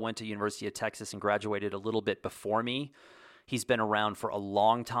also went to University of Texas and graduated a little bit before me. He's been around for a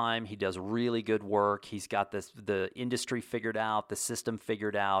long time. He does really good work. He's got the industry figured out, the system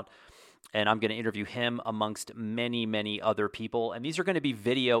figured out. And I'm going to interview him amongst many, many other people. And these are going to be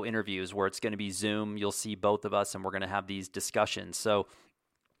video interviews where it's going to be Zoom. You'll see both of us, and we're going to have these discussions. So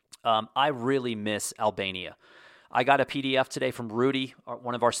I really miss Albania. I got a PDF today from Rudy,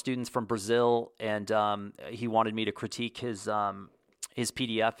 one of our students from Brazil, and he wanted me to critique his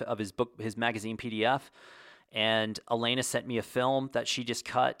PDF of his book, his magazine PDF. And Elena sent me a film that she just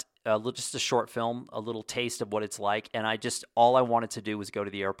cut, just a short film, a little taste of what it's like. And all I wanted to do was go to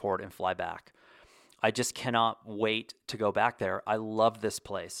the airport and fly back. I just cannot wait to go back there. I love this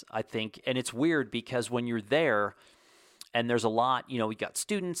place. I think, and it's weird because when you're there, and there's a lot, we got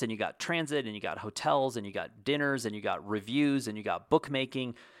students and you got transit and you got hotels and you got dinners and you got reviews and you got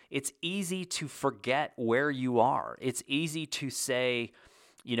bookmaking. It's easy to forget where you are. It's easy to say,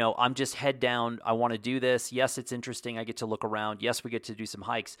 I'm just head down. I want to do this. Yes, it's interesting. I get to look around. Yes, we get to do some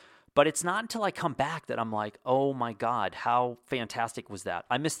hikes. But it's not until I come back that I'm like, oh my God, how fantastic was that?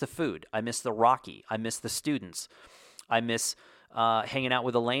 I miss the food. I miss the Rocky. I miss the students. I miss hanging out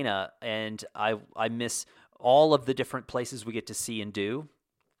with Elena. And I miss all of the different places we get to see and do,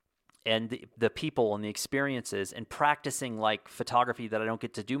 and the people and the experiences, and practicing like photography that I don't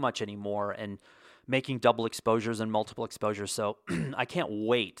get to do much anymore, and making double exposures and multiple exposures. So I can't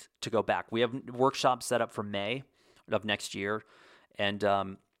wait to go back. We have workshops set up for May of next year, and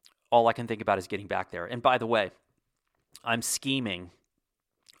all I can think about is getting back there. And by the way, I'm scheming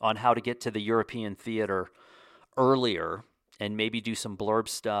on how to get to the European theater earlier and maybe do some blurb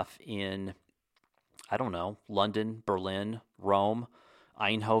stuff in, I don't know, London, Berlin, Rome,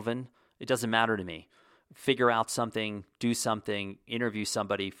 Eindhoven. It doesn't matter to me. Figure out something, do something, interview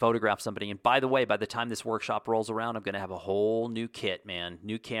somebody, photograph somebody. And by the way, by the time this workshop rolls around, I'm going to have a whole new kit, man.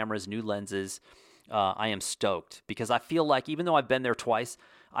 New cameras, new lenses. I am stoked because I feel like even though I've been there twice,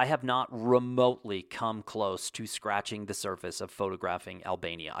 I have not remotely come close to scratching the surface of photographing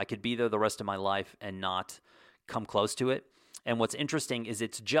Albania. I could be there the rest of my life and not come close to it. And what's interesting is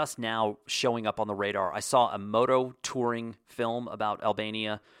it's just now showing up on the radar. I saw a moto touring film about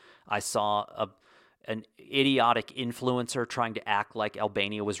Albania. I saw an idiotic influencer trying to act like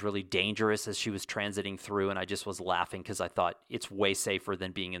Albania was really dangerous as she was transiting through, and I just was laughing because I thought it's way safer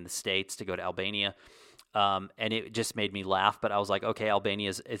than being in the States to go to Albania. And it just made me laugh, but I was like, okay,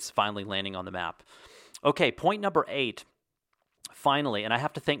 Albania it's finally landing on the map. Okay, point number 8, finally, and I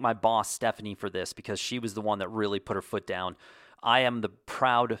have to thank my boss, Stephanie, for this because she was the one that really put her foot down. I am the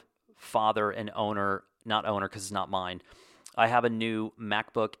proud father and owner, not owner because it's not mine. I have a new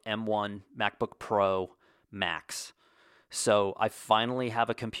MacBook M1, MacBook Pro Max. So I finally have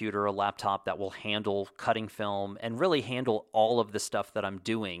a computer, a laptop that will handle cutting film and really handle all of the stuff that I'm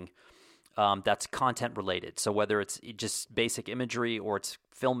doing that's content related. So whether it's just basic imagery or it's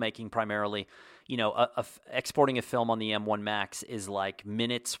filmmaking primarily, exporting a film on the M1 Max is like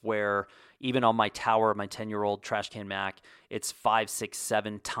minutes, where even on my tower, my 10-year-old trash can Mac, it's 5, 6,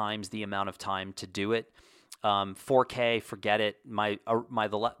 7 times the amount of time to do it. 4K, forget it.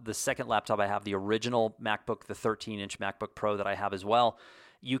 The second laptop I have, the original MacBook, the 13-inch MacBook Pro that I have as well,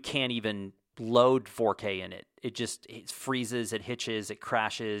 you can't even load 4K in it. It freezes, it hitches, it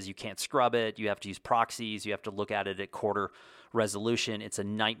crashes. You can't scrub it. You have to use proxies. You have to look at it at quarter resolution. It's a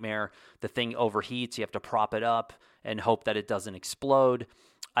nightmare. The thing overheats. You have to prop it up and hope that it doesn't explode.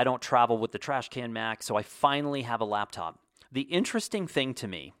 I don't travel with the trash can Mac, so I finally have a laptop. The interesting thing to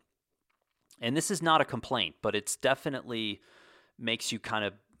me, and this is not a complaint, but it's definitely makes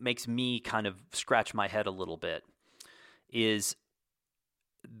me kind of scratch my head a little bit, is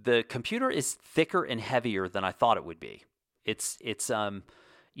the computer is thicker and heavier than I thought it would be. It's not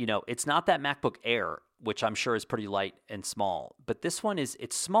that MacBook Air, which I'm sure is pretty light and small, but this one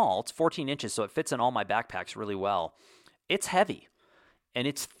it's small. It's 14 inches, so it fits in all my backpacks really well. It's heavy and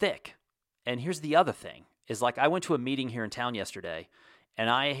it's thick. And here's the other thing is, like, I went to a meeting here in town yesterday, and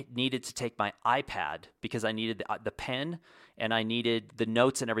I needed to take my iPad because I needed the pen, and I needed the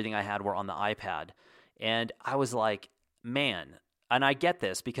notes and everything I had were on the iPad. And I was like, man, and I get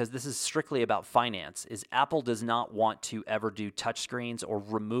this because this is strictly about finance, is Apple does not want to ever do touchscreens or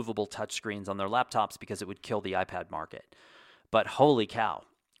removable touchscreens on their laptops because it would kill the iPad market. But holy cow,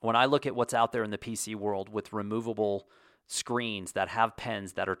 when I look at what's out there in the PC world with removable screens that have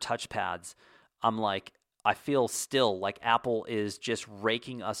pens that are touchpads, I'm like, I feel still like Apple is just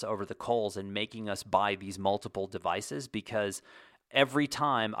raking us over the coals and making us buy these multiple devices, because every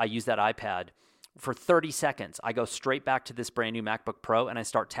time I use that iPad for 30 seconds, I go straight back to this brand new MacBook Pro and I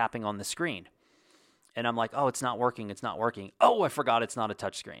start tapping on the screen. And I'm like, oh, it's not working. It's not working. Oh, I forgot it's not a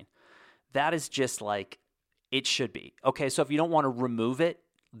touchscreen. That is just like it should be. Okay, so if you don't want to remove it,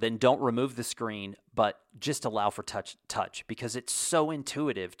 then don't remove the screen, but just allow for touch because it's so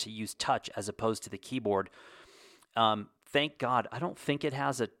intuitive to use touch as opposed to the keyboard. Thank God. I don't think it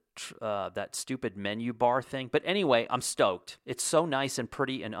has that stupid menu bar thing. But anyway, I'm stoked. It's so nice and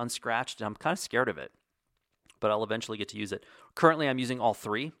pretty and unscratched, and I'm kind of scared of it. But I'll eventually get to use it. Currently, I'm using all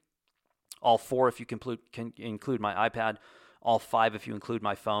 3. All 4 if you can include my iPad. All 5 if you include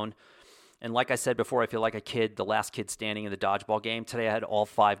my phone. And like I said before, I feel like a kid, the last kid standing in the dodgeball game. Today I had all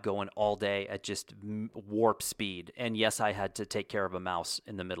 5 going all day at just warp speed. And yes, I had to take care of a mouse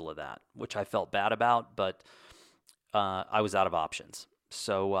in the middle of that, which I felt bad about, but I was out of options.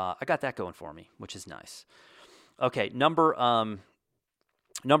 So I got that going for me, which is nice. Okay, number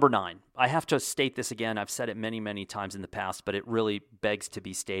 9. I have to state this again. I've said it many, many times in the past, but it really begs to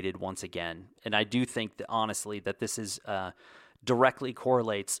be stated once again. And I do think that, honestly, that this is directly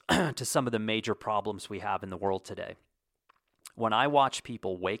correlates to some of the major problems we have in the world today. When I watch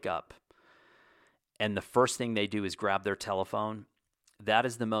people wake up and the first thing they do is grab their telephone, that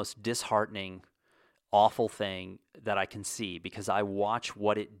is the most disheartening, awful thing that I can see, because I watch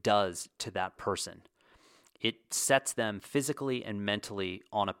what it does to that person. It sets them physically and mentally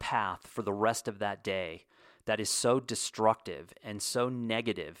on a path for the rest of that day that is so destructive and so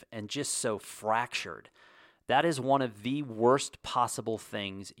negative and just so fractured. That is one of the worst possible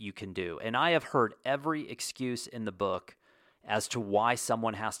things you can do. And I have heard every excuse in the book as to why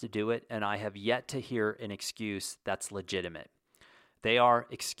someone has to do it, and I have yet to hear an excuse that's legitimate. They are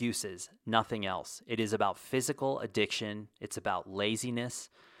excuses, nothing else. It is about physical addiction. It's about laziness.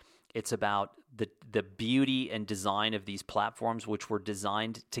 It's about the beauty and design of these platforms, which were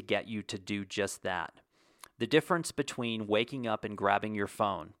designed to get you to do just that. The difference between waking up and grabbing your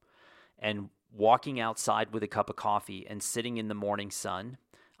phone and walking outside with a cup of coffee and sitting in the morning sun,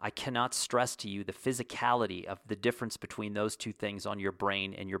 I cannot stress to you the physicality of the difference between those two things on your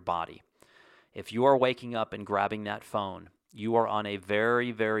brain and your body. If you are waking up and grabbing that phone, you are on a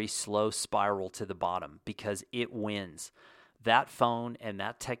very, very slow spiral to the bottom because it wins. that phone and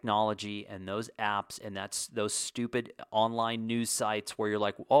that technology and those apps and those stupid online news sites where you're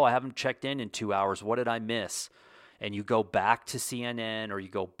like, oh, I haven't checked in 2 hours. What did I miss? And you go back to CNN, or you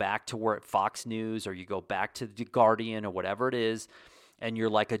go back to where Fox News, or you go back to The Guardian, or whatever it is, and you're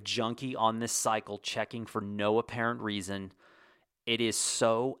like a junkie on this cycle checking for no apparent reason. It is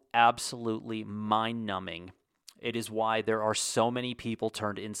so absolutely mind-numbing. It is why there are so many people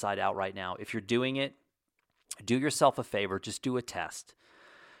turned inside out right now. If you're doing it, do yourself a favor. Just do a test.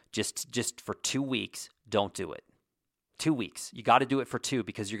 Just for 2 weeks, don't do it. 2 weeks. You got to do it for 2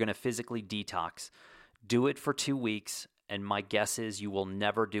 because you're going to physically detox. Do it for 2 weeks, and my guess is you will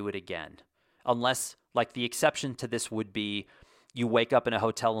never do it again. Unless, like, the exception to this would be you wake up in a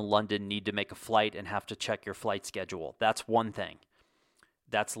hotel in London, need to make a flight, and have to check your flight schedule. That's one thing.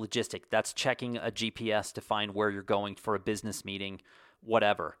 That's logistic. That's checking a GPS to find where you're going for a business meeting,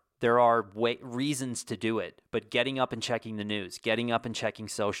 whatever. There are reasons to do it, but getting up and checking the news, getting up and checking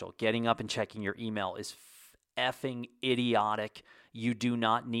social, getting up and checking your email is effing idiotic. You do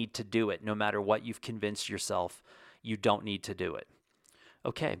not need to do it. No matter what you've convinced yourself, you don't need to do it.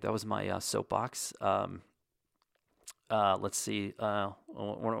 Okay, that was my soapbox. Let's see.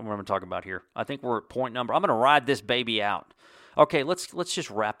 What am I talking about here? I think we're at point number. I'm going to ride this baby out. Okay, let's just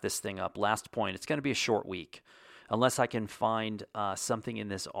wrap this thing up. Last point. It's going to be a short week, unless I can find something in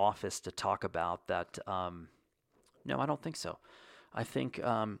this office to talk about that. No, I don't think so. I think.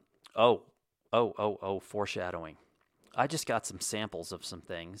 Foreshadowing. I just got some samples of some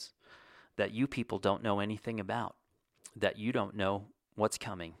things that you people don't know anything about, that you don't know what's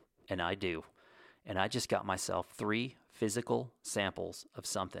coming, and I do. And I just got myself 3 physical samples of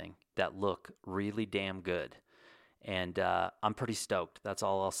something that look really damn good. And I'm pretty stoked. That's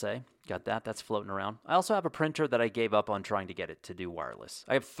all I'll say. Got that. That's floating around. I also have a printer that I gave up on trying to get it to do wireless.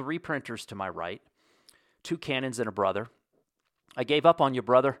 I have 3 printers to my right, 2 Canons and a Brother. I gave up on you,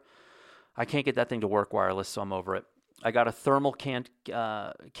 brother. I can't get that thing to work wireless, so I'm over it. I got a thermal Canon,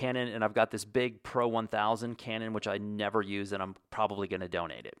 and I've got this big Pro 1000 Canon, which I never use, and I'm probably going to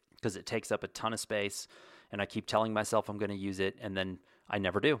donate it because it takes up a ton of space, and I keep telling myself I'm going to use it, and then I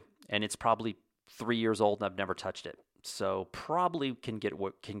never do. And it's probably 3 years old, and I've never touched it. So probably can get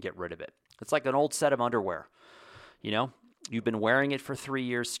rid of it. It's like an old set of underwear. You know, you've been wearing it for 3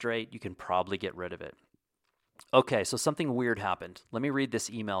 years straight. You can probably get rid of it. Okay, so something weird happened. Let me read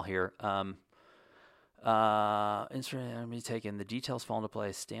this email here. Instrument me taken. The details fall into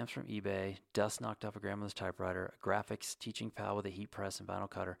place. Stamps from eBay. Dust knocked off a grandmother's typewriter. Graphics teaching pal with a heat press and vinyl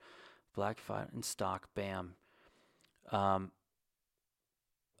cutter. Black file in stock. Bam.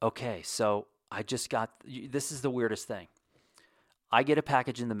 Okay, so I just got. This is the weirdest thing. I get a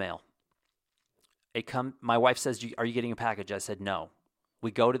package in the mail. My wife says, "Are you getting a package?" I said, "No." We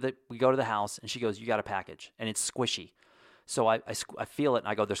go to the house, and she goes, "You got a package," and it's squishy. So I feel it, and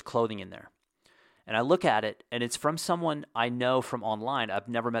I go, "There's clothing in there." And I look at it, and it's from someone I know from online. I've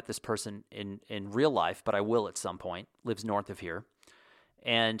never met this person in real life, but I will at some point. Lives north of here.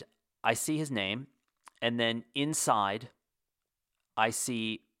 And I see his name, and then inside I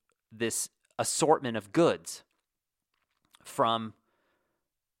see this assortment of goods from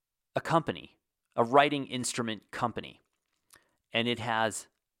a company, a writing instrument company. And it has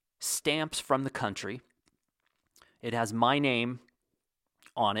stamps from the country. It has my name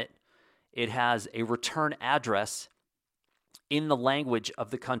on it. It has a return address in the language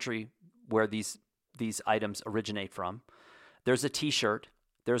of the country where these items originate from. There's a T-shirt.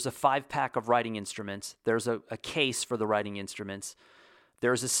 There's a 5-pack of writing instruments. There's a case for the writing instruments.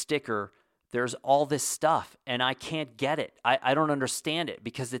 There's a sticker. There's all this stuff, and I can't get it. I don't understand it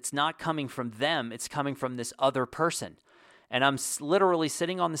because it's not coming from them. It's coming from this other person. And I'm literally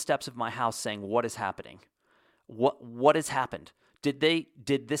sitting on the steps of my house saying, what is happening? What has happened?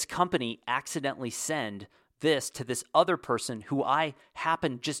 Did this company accidentally send this to this other person who I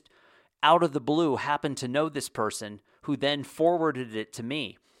happened just out of the blue happened to know this person who then forwarded it to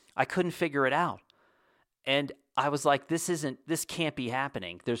me? I couldn't figure it out. And I was like, this can't be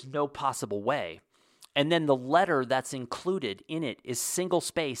happening. There's no possible way. And then the letter that's included in it is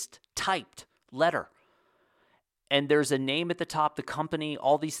single-spaced, typed letter. And there's a name at the top, the company,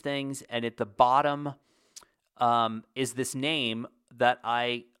 all these things, and at the bottom is this name that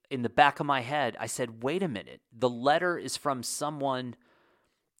in the back of my head, I said, wait a minute, the letter is from someone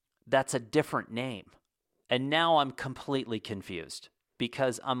that's a different name. And now I'm completely confused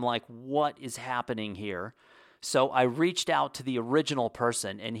because I'm like, what is happening here? So I reached out to the original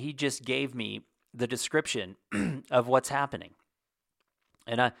person, and he just gave me the description of what's happening.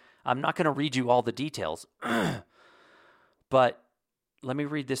 And I'm not going to read you all the details, but let me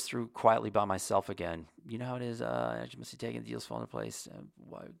read this through quietly by myself again. You know how it is. I just must be taking the deals fall into place.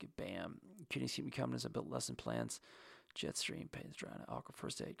 Why would get bam? Couldn't see me coming as I built lesson plans. Jetstream, Payne's Dry, Aqua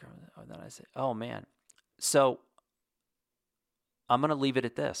First Aid. Oh, then I say, oh man. So I'm gonna leave it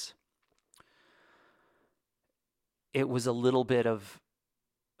at this. It was a little bit of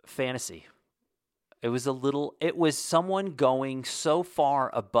fantasy. It was someone going so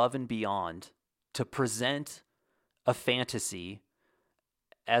far above and beyond to present a fantasy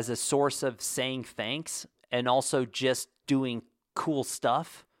as a source of saying thanks and also just doing cool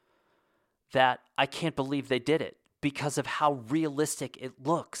stuff that I can't believe they did it because of how realistic it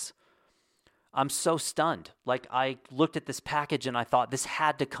looks. I'm so stunned. Like, I looked at this package and I thought this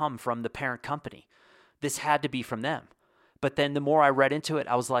had to come from the parent company. This had to be from them. But then the more I read into it,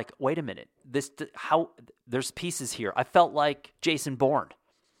 I was like, wait a minute. There's pieces here. I felt like Jason Bourne.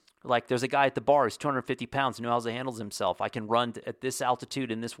 Like, there's a guy at the bar who's 250 pounds and knows how he handles himself. I can run at this altitude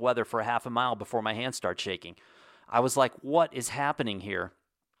in this weather for a half a mile before my hands start shaking. I was like, what is happening here?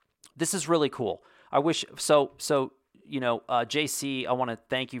 This is really cool. I wish, JC, I want to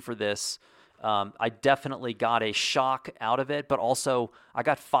thank you for this. I definitely got a shock out of it, but also I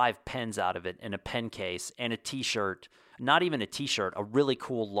got 5 pens out of it in a pen case and a t-shirt, not even a t-shirt, a really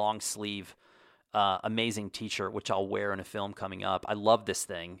cool long sleeve amazing t-shirt, which I'll wear in a film coming up. I love this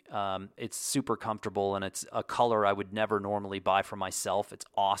thing. It's super comfortable, and it's a color I would never normally buy for myself. It's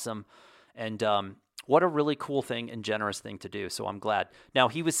awesome. And what a really cool thing and generous thing to do. So I'm glad. Now,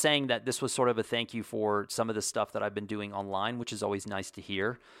 he was saying that this was sort of a thank you for some of the stuff that I've been doing online, which is always nice to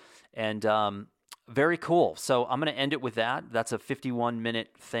hear. And very cool. So I'm going to end it with that. That's a 51-minute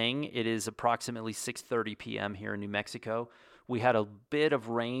thing. It is approximately 6:30 p.m. here in New Mexico. We had a bit of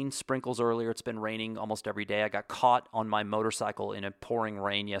rain, sprinkles earlier. It's been raining almost every day. I got caught on my motorcycle in a pouring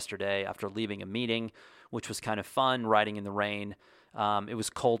rain yesterday after leaving a meeting, which was kind of fun, riding in the rain. It was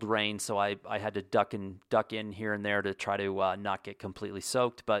cold rain, so I had to duck in here and there to try to not get completely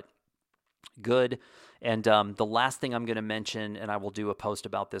soaked, but good. And the last thing I'm going to mention, and I will do a post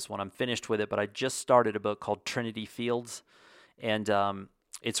about this when I'm finished with it, but I just started a book called Trinity Fields, and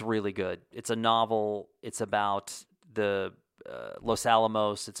it's really good. It's a novel. It's about the Los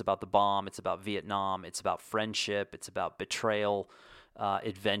Alamos. It's about the bomb. It's about Vietnam. It's about friendship. It's about betrayal,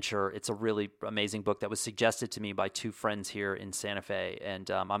 adventure. It's a really amazing book that was suggested to me by 2 friends here in Santa Fe, and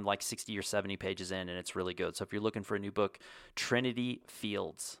I'm like 60 or 70 pages in, and it's really good. So if you're looking for a new book, Trinity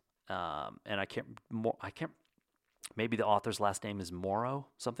Fields, and I can't, maybe the author's last name is Morrow,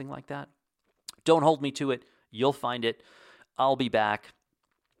 something like that. Don't hold me to it. You'll find it. I'll be back.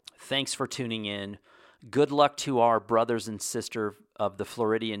 Thanks for tuning in. Good luck to our brothers and sisters of the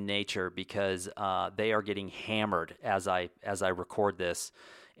Floridian nature, because they are getting hammered as I record this,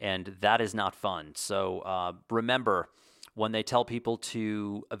 and that is not fun. So remember, when they tell people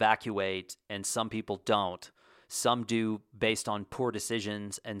to evacuate, and some people don't, some do based on poor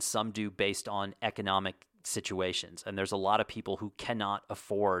decisions, and some do based on economic situations. And there's a lot of people who cannot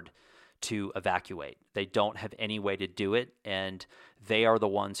afford to evacuate. They don't have any way to do it, and they are the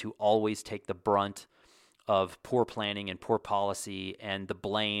ones who always take the brunt of poor planning and poor policy, and the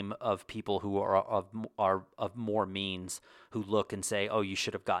blame of people who are of more means, who look and say, oh, you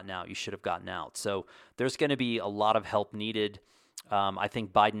should have gotten out. You should have gotten out. So there's going to be a lot of help needed. I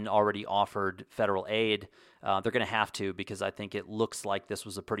think Biden already offered federal aid. They're going to have to, because I think it looks like this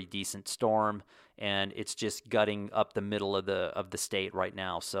was a pretty decent storm, and it's just gutting up the middle of the state right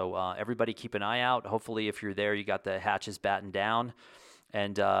now. So everybody keep an eye out. Hopefully, if you're there, you got the hatches battened down,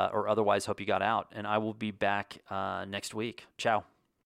 and or otherwise, hope you got out. And I will be back next week. Ciao.